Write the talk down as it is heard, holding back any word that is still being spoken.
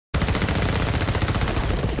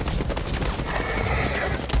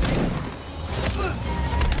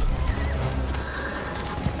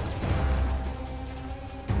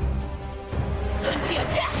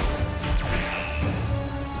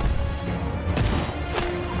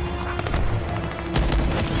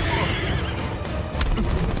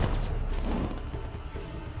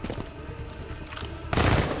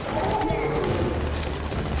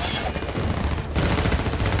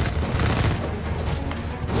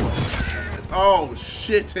Oh,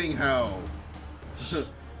 shitting hell.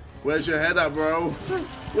 Where's your head at, bro?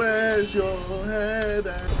 Where's your head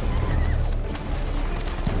at?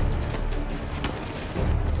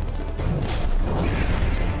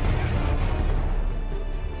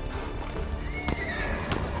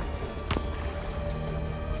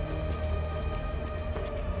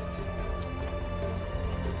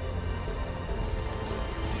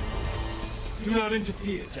 Do not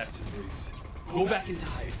interfere, Jackson Briggs. Go back into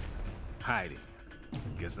hiding. Hiding.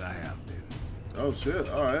 Guess I have been. Oh shit,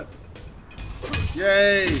 alright.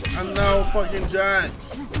 Yay! I'm now fucking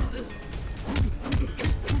Jax!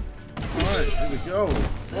 Alright, here we go.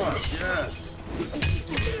 What? Yes!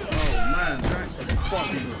 Oh man, Jax is a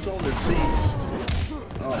fucking solid beast.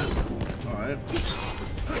 Oh, alright.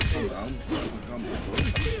 Calm down. Calm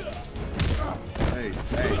down. Hey,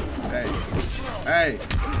 hey, hey. Hey!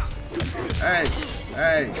 Hey!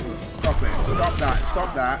 Hey! Stop it. Stop that.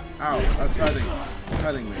 Stop that. Ow, that's hurting. It's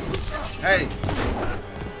hurting me. Hey!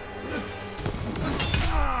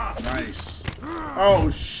 Nice. Oh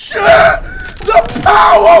shit! The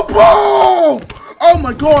power bomb! Oh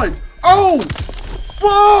my god! Oh!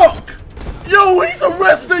 Fuck! Yo, he's a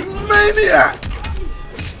wrestling maniac!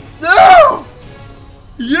 No!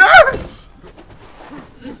 Yes!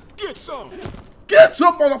 Get some! Get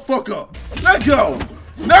some, motherfucker! Let go!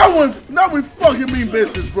 Now we fucking mean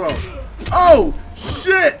business, bro. Oh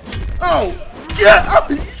shit! Oh, get up!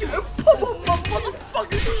 You can pummel my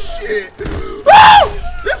motherfucking shit! Oh!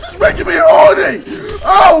 This is making me horny!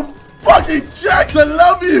 Oh, fucking Jax, I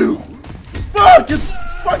love you! Fuck, it's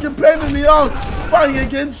fucking pain in the ass fighting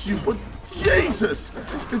against you, but Jesus,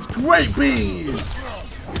 it's great being you.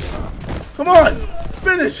 Come on,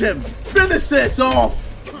 finish him! Finish this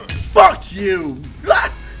off! Fuck you!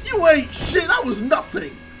 You ain't shit! That was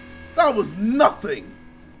nothing! That was nothing!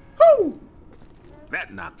 Whoo!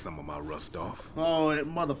 That knocked some of my rust off. Oh, it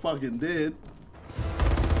motherfucking did.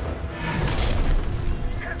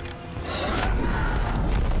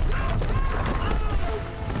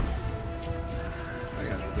 I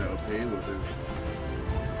got a better pay with this.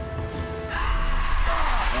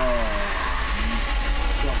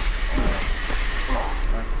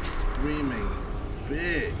 That screaming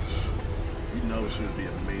bitch. You know she would be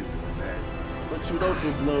amazing in that. But she would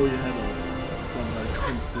also blow your head off from her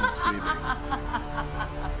constant screaming.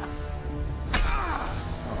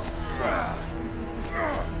 Oh, fuck.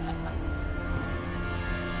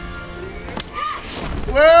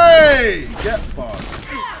 Way! Get fucked.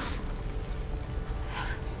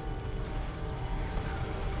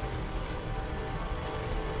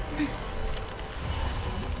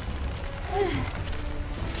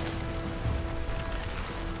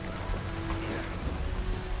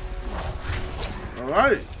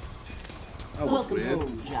 Alright. Welcome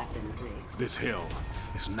home, Jackson Briggs. This hell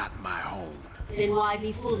is not my home. Then why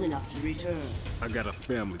be fool enough to return? I got a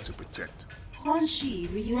family to protect. Quan Chi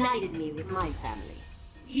reunited me with my family.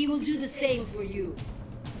 He will do the same for you.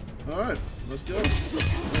 Alright, let's go.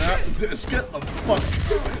 Let's get the fuck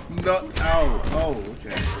nut out. Oh,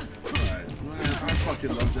 okay. Alright. Man, I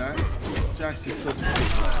fucking love Jax. Jax is such a good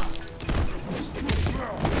player.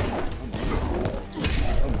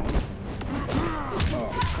 Come on.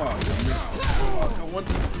 Oh, fuck. I missed it. Fuck, I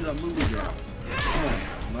wanted to do that move again. Come on.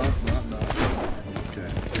 No. Okay.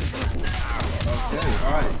 Okay,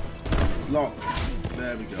 alright. Lock.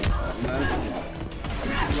 There we go.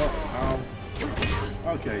 Lock. Ow.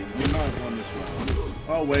 Okay, you might have won this one.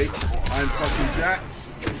 Oh wait, I'm fucking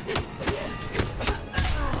Jax.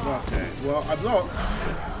 Okay, well I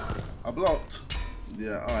blocked.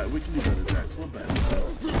 Yeah, alright, we can do better, Jax. We're better than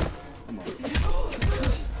this. Come on.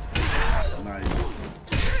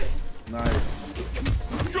 Nice.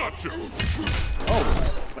 Gotcha! Oh,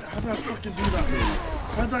 but how did I fucking do that move?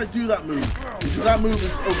 How did I do that move? Because that move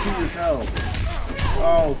is OP as hell.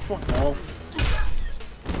 Oh, fuck off.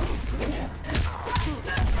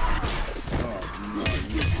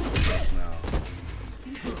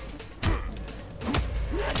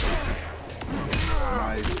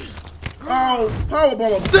 Oh,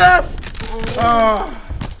 powerball of death! Ah,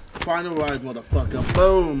 final ride, motherfucker.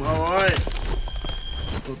 Boom. All right.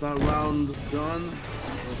 Got that round done.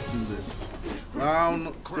 Let's do this.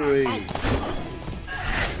 Round 3. Come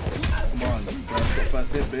on,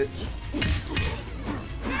 first hit, bitch.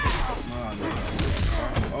 Come on.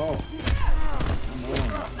 Oh. Come on.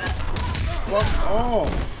 Fuck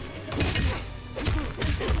off.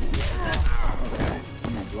 Okay.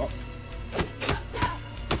 Come on, block.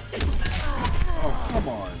 Oh, come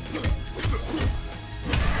on.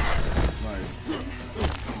 Nice.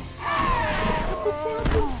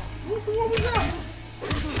 What was that?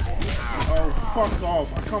 Oh, fuck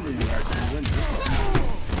off. I can't believe you actually win this.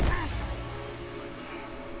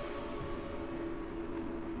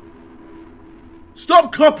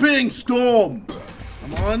 Stop copying Storm!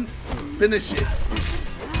 Come on, finish it.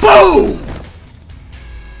 Boom!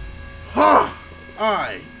 Ha!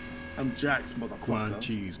 I am Jax, motherfucker. Quan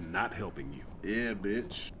Chi's not helping you. Yeah,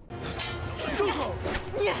 bitch.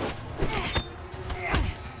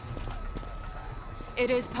 It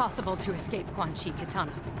is possible to escape Quan Chi,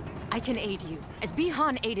 Kitana. I can aid you, as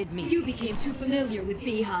Bihan aided me. You became too familiar with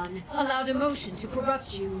Bihan, allowed emotion to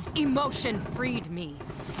corrupt you. Emotion freed me.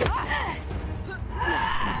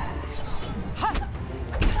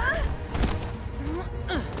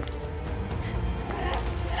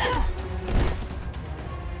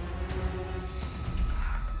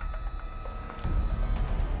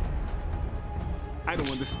 I don't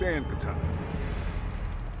understand, Katana.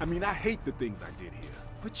 I mean, I hate the things I did here,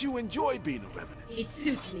 but you enjoy being a revenant. It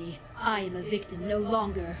suits me. I am a victim no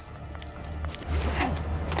longer.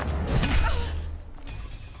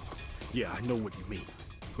 Yeah, I know what you mean,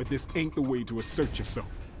 but this ain't the way to assert yourself.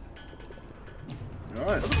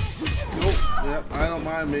 Alright. Nope. Yep, I don't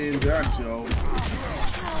mind being Jax, yo.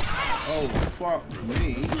 Oh, fuck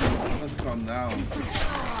me. Let's calm down.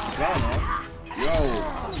 Katana. Yo.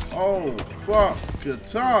 Oh, fuck.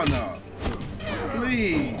 Katana.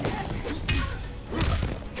 Please.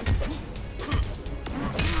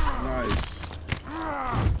 Nice.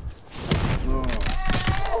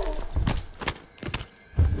 Oh.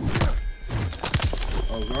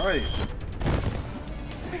 Alright.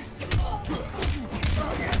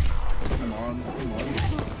 Come on.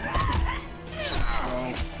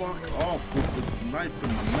 Oh, fuck off with the knife in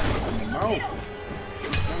the mouth. I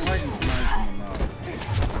don't like knives in the mouth.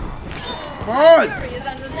 Come on! Fury is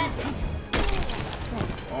unrelenting.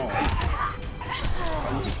 Oh.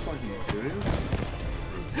 Are you fucking serious?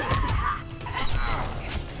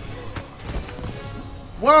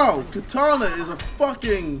 Wow, Katana is a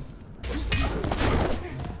fucking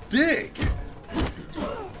dick.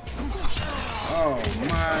 Oh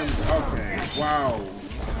man, okay, wow.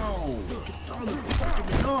 Wow, Katana fucking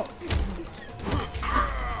me up.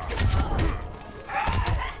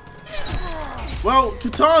 Well,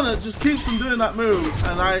 Katana just keeps on doing that move,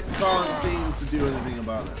 and I can't seem to do anything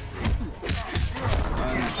about it.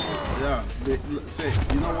 And yeah, say,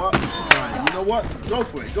 you know what? Fine. You know what? Go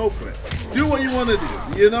for it. Go for it. Do what you want to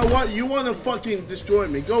do. You know what? You want to fucking destroy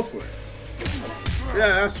me? Go for it. Yeah,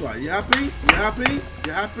 that's right. You happy? You happy?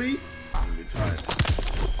 You happy? It's gonna be tight.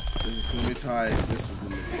 This is gonna be tight. This is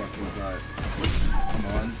gonna be fucking tight. Come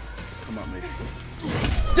on. Come at me.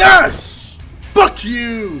 Yes! Fuck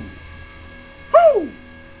you! Woo!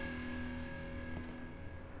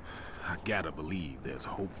 I gotta believe there's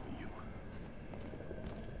hope for you.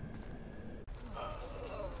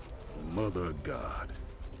 Mother of God.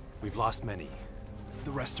 We've lost many.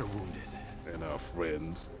 The rest are wounded. And our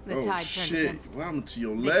friends. The Oh tide turned shit. against What happened to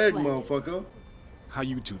your They leg, fled. motherfucker? How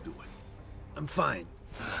you two doing? I'm fine.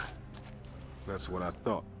 That's what I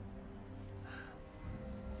thought.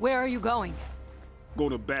 Where are you going?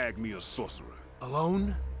 Gonna bag me a sorcerer.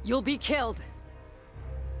 Alone? You'll be killed.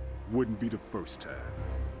 Wouldn't be the first time.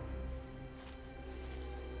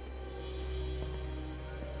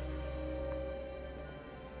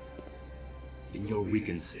 In your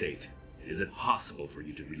weakened state, is it possible for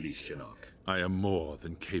you to release Shinnok? I am more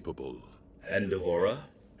than capable. And Devora?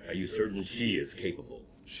 Are you certain she is capable?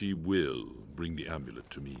 She will bring the amulet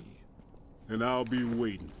to me. And I'll be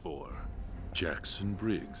waiting for her. Jackson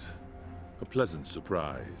Briggs. A pleasant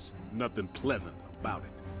surprise. Nothing pleasant about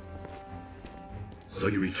it. So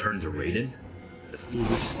you return to Raiden? The foolish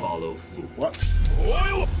follow fool. What?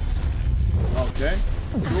 Okay.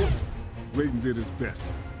 Cool. Raiden did his best.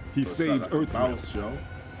 He saved Like a Earth. bounce, yo.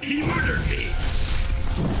 He murdered me!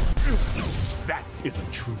 That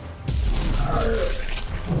isn't true.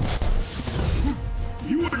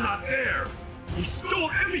 You were not there! He stole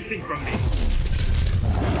everything from me!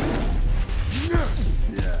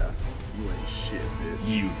 Yeah. You ain't shit, bitch.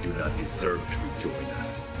 You do not deserve to rejoin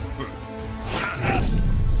us.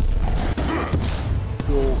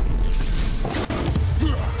 Cool.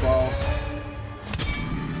 Boss.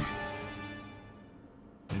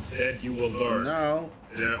 Instead, you will learn Now,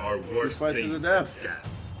 there are worse fight to things the than death. death.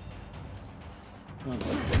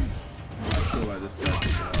 I feel like this guy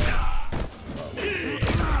can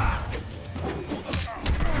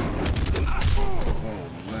Oh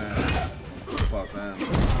man. False hand.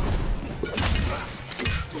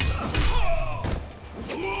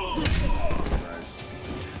 Nice.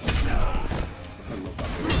 I love that.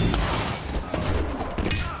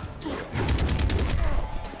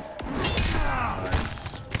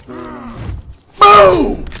 Nice. Boom. Boom!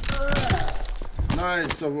 Boom!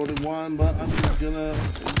 Nice, I rolled a 1, but I'm just gonna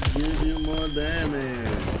give you more damage.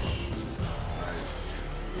 Nice.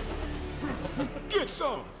 Get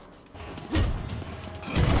some!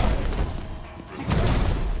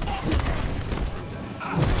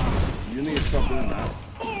 You need to stop doing that.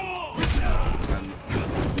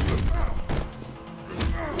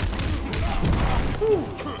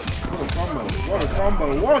 What a combo, what a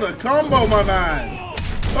combo, what a combo, my man!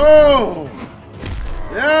 Oh!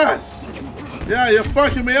 Yes! Yeah, you're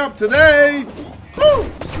fucking me up today! Woo!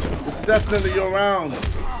 This is definitely your round.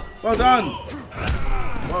 Well done.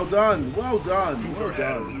 Well done, well done, well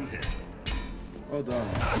done. Well done.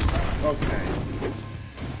 Okay.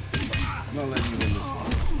 I'm not letting you win this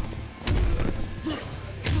one.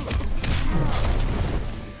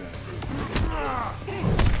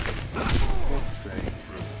 Fuck's sake.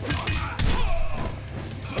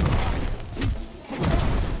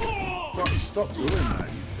 Stop doing that,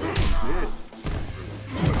 you fucking bitch.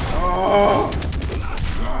 Oh!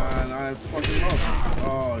 Man, I fucking lost.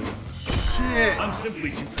 Oh, shit! I'm simply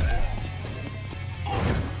too fast.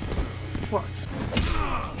 Fuck.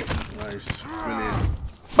 Nice. Brilliant.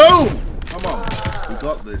 Boom! Come on. We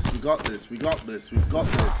got this, we got this, we got this, we've got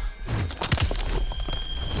this.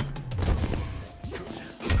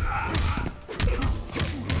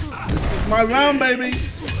 This is my round, baby.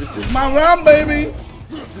 This is my round, baby.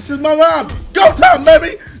 This is my round. Go time,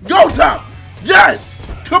 baby. Go time. Yes.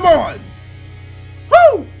 Come on.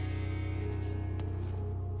 Woo.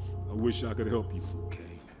 I wish I could help you, Liu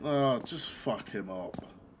Kang. Oh, just fuck him up.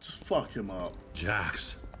 Just fuck him up.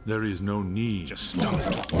 Jax, there is no need. Just stop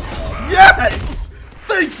it. Yes.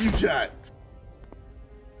 Thank you, Jax.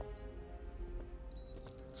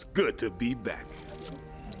 It's good to be back.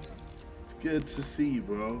 It's good to see you,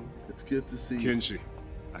 bro. It's good to see you. Kenshi,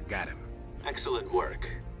 I got him. Excellent work.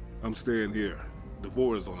 I'm staying here.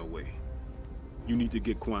 Devorah's on her way. You need to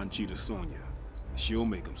get Quan Chi to Sonya. She'll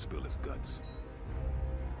make him spill his guts.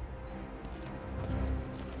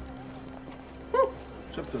 Woo.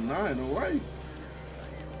 Chapter 9, all right.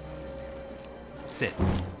 Sit.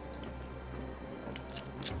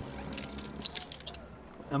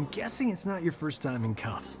 I'm guessing it's not your first time in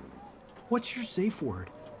cuffs. What's your safe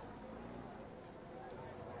word?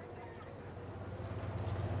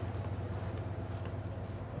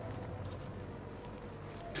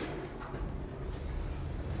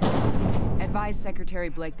 Advise Secretary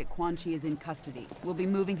Blake that Quan Chi is in custody. We'll be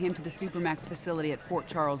moving him to the Supermax facility at Fort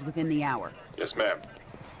Charles within the hour. Yes, ma'am.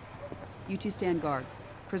 You two stand guard.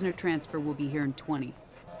 Prisoner transfer will be here in 20.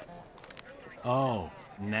 Oh,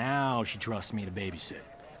 now she trusts me to babysit.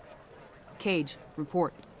 Cage,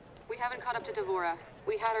 report. We haven't caught up to Devorah.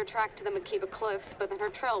 We had her tracked to the Makiba Cliffs, but then her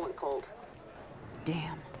trail went cold.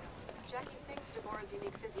 Damn. Jackie thinks Devorah's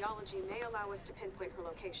unique physiology may allow us to pinpoint her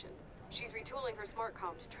location. She's retooling her smart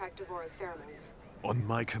comm to track Devorah's pheromones. On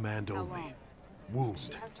my command How only. long? Wound.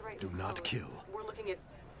 She has to write Do in not code. kill. We're looking at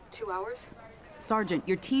 2 hours? Sergeant,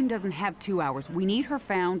 your team doesn't have 2 hours. We need her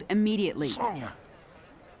found immediately. Sonya!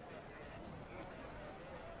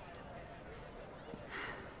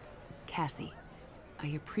 Cassie, I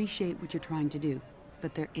appreciate what you're trying to do,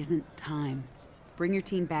 but there isn't time. Bring your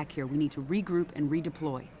team back here. We need to regroup and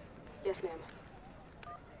redeploy. Yes, ma'am.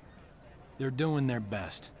 They're doing their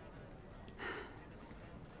best.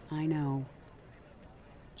 I know.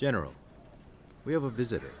 General, we have a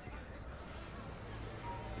visitor.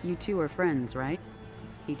 You two are friends, right?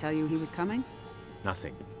 He tell you he was coming?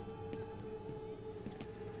 Nothing.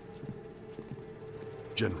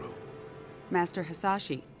 General, Master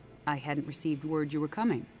Hisashi, I hadn't received word you were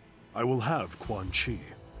coming. I will have Quan Chi.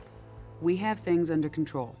 We have things under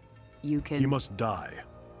control. You can... He must die.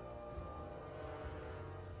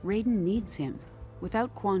 Raiden needs him.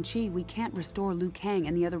 Without Quan Chi, we can't restore Liu Kang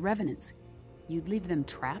and the other revenants. You'd leave them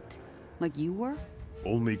trapped? Like you were?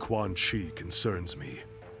 Only Quan Chi concerns me.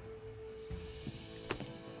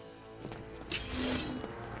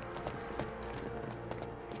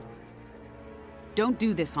 Don't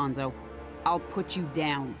do this, Hanzo. I'll put you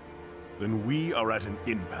down. Then we are at an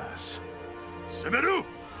impasse. Semeru!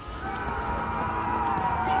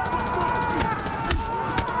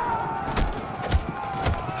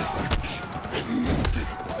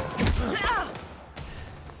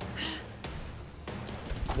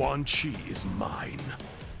 Quan Chi is mine.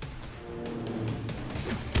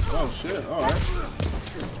 Oh shit, alright.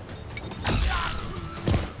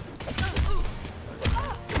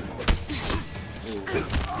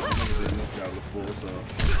 This guy before, so.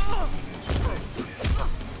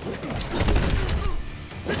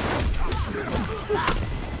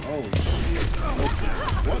 Oh shit. Okay.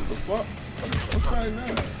 What the fuck? What's going on?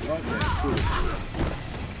 Okay, cool.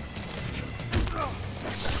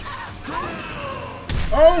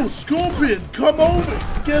 Oh, Scorpion, come over.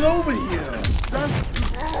 Get over here. That's...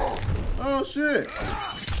 Oh, shit.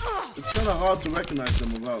 It's kind of hard to recognize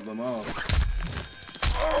them without them off.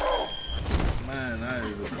 Man, that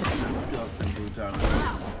is a disgusting brutality.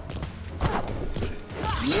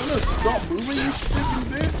 You wanna stop moving, you stupid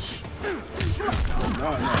bitch?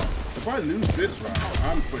 No. If I lose this round,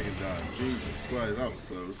 I'm freaking done. Jesus Christ, that was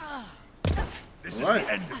close. This is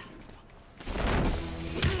the end of you.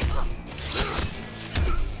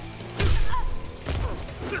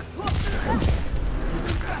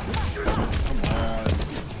 Come on.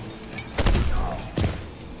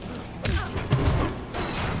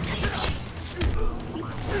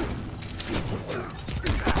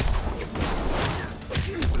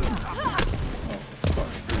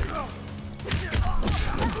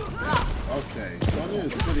 Okay, Sonya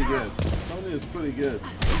is pretty good. Sonya is pretty good.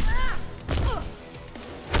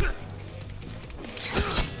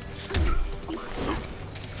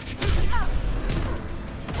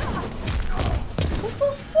 What the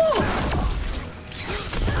fuck?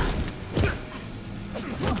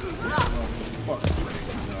 Oh, fuck.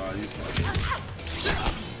 No, you fucking.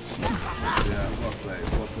 Yeah, well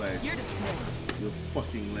played. You're dismissed. Your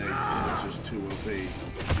fucking legs are just too OP.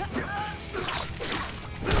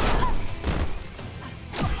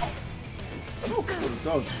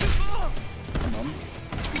 Dodge. Come on.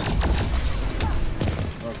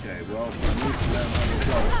 Okay, well, I need to learn how to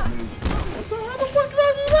dodge moves. What the hell the fuck did I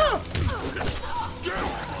do that?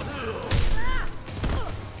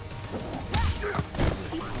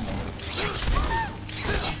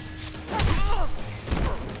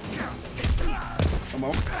 Come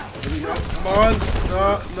on. Here we go. Come on. No.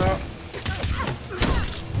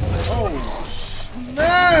 Oh,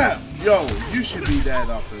 snap! Yo, you should be dead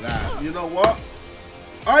after that. You know what?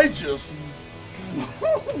 I just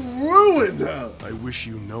ruined her. I wish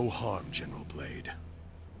you no harm, General Blade.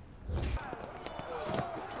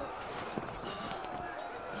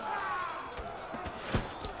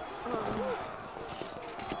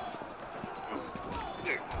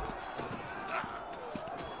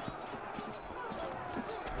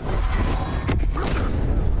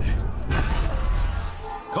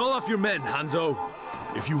 Call off your men, Hanzo.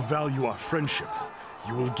 If you value our friendship,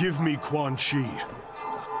 you will give me Quan Chi.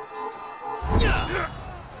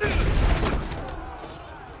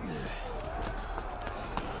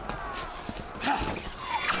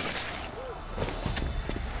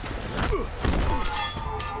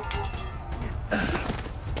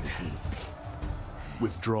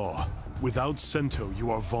 Withdraw. Without Sento,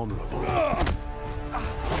 you are vulnerable.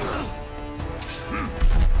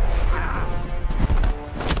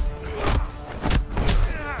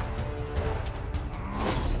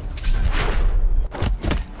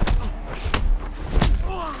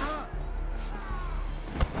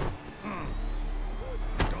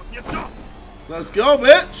 Let's go,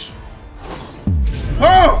 bitch!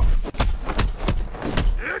 Huh!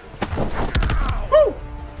 Woo!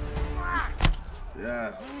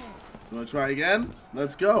 Yeah. You wanna try again?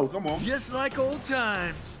 Let's go, come on. Just like old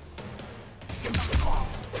times.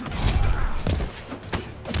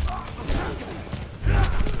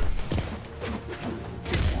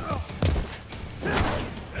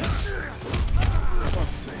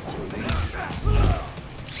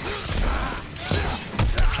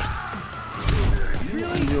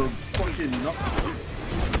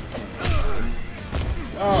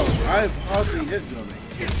 Oh, I've hardly hit Johnny.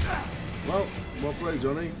 Well played,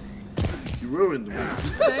 Johnny. You ruined me.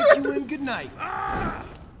 Thank you and good night.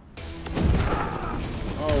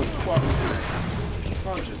 Oh, fuck's sake.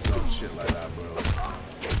 Can't just dodge shit like that, bro.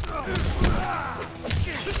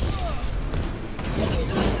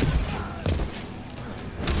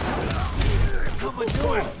 How am I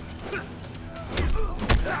doing?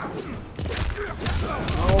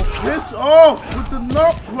 Oh, piss off with the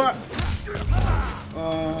knock crack.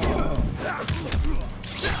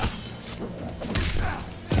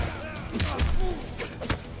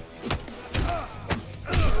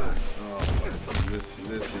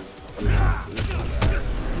 This is bad.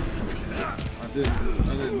 I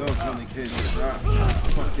didn't know Johnny Cage was that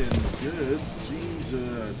fucking good.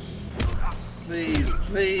 Jesus. Please.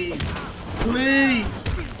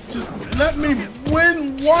 Just let me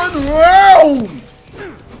win one round.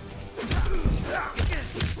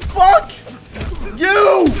 Fuck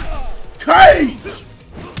you, Cage.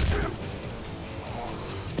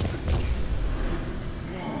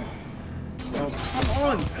 Oh, come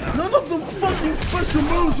on. None of the fucking special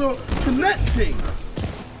moves are connecting.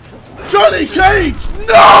 Johnny Cage,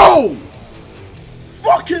 no!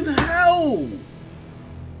 Fucking hell!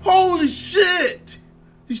 Holy shit!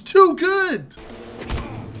 He's too good!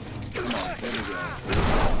 There we go.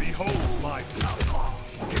 Behold my power.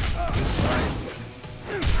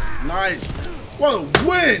 Nice. What a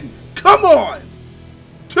win! Come on!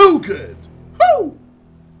 Too good. Woo!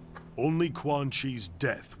 Only Quan Chi's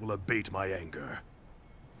death will abate my anger.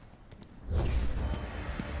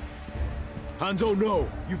 Hanzo,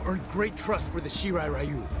 no! You've earned great trust for the Shirai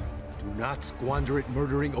Ryu. Do not squander it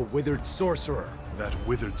murdering a withered sorcerer. That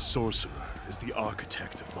withered sorcerer is the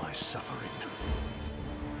architect of my suffering.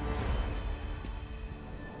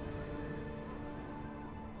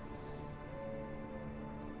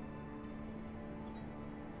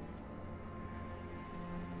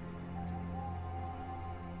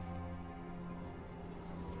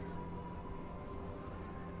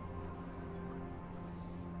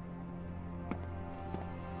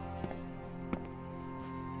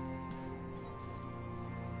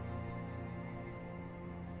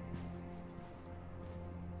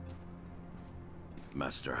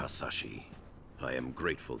 Master Hasashi, I am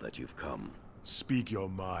grateful that you've come. Speak your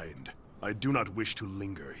mind. I do not wish to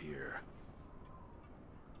linger here.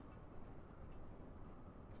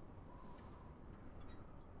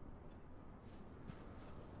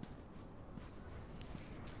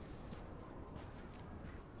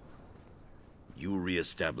 You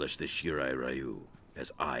re-establish the Shirai Ryu,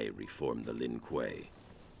 as I reform the Lin Kuei.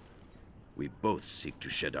 We both seek to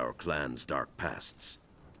shed our clan's dark pasts,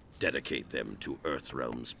 dedicate them to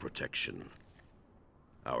Earthrealm's protection.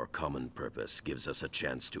 Our common purpose gives us a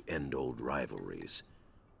chance to end old rivalries,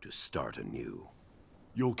 to start anew.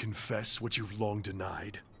 You'll confess what you've long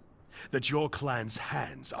denied? That your clan's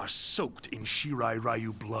hands are soaked in Shirai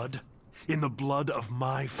Ryu blood? In the blood of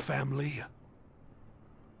my family?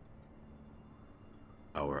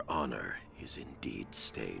 Our honor is indeed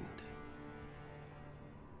stained.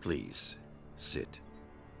 Please, sit.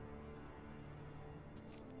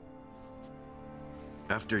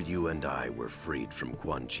 After you and I were freed from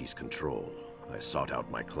Quan Chi's control, I sought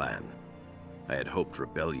out my clan. I had hoped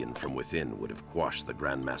rebellion from within would have quashed the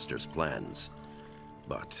Grandmaster's plans.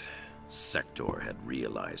 But Sector had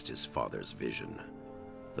realized his father's vision.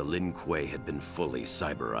 The Lin Kuei had been fully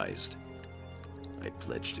cyberized. I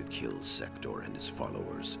pledged to kill Sector and his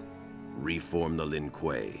followers, reform the Lin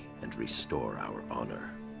Kuei, and restore our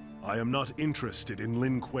honor. I am not interested in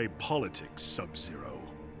Lin Kuei politics,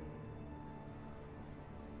 Sub-Zero.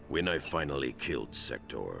 When I finally killed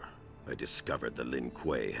Sector, I discovered the Lin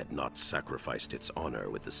Kuei had not sacrificed its honor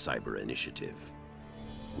with the Cyber Initiative.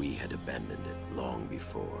 We had abandoned it long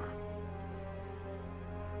before.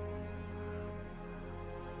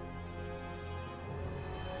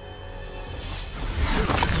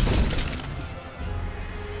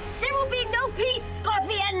 There will be no peace,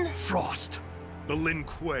 Scorpion! Frost! The Lin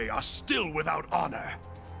Kuei are still without honor!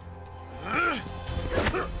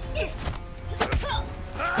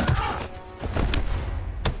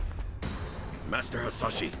 Master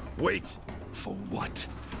Hasashi, wait! For what?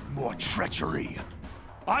 More treachery?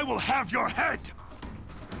 I will have your head!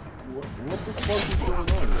 What the fuck is going on?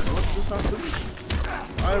 What just happened?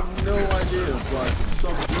 I have no idea, but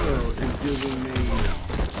Sub-Zero is giving me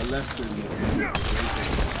a lesson in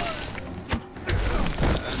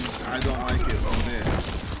and I don't like it from there.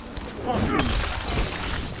 Fucking...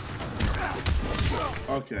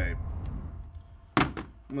 Okay.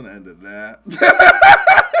 I'm gonna end it there.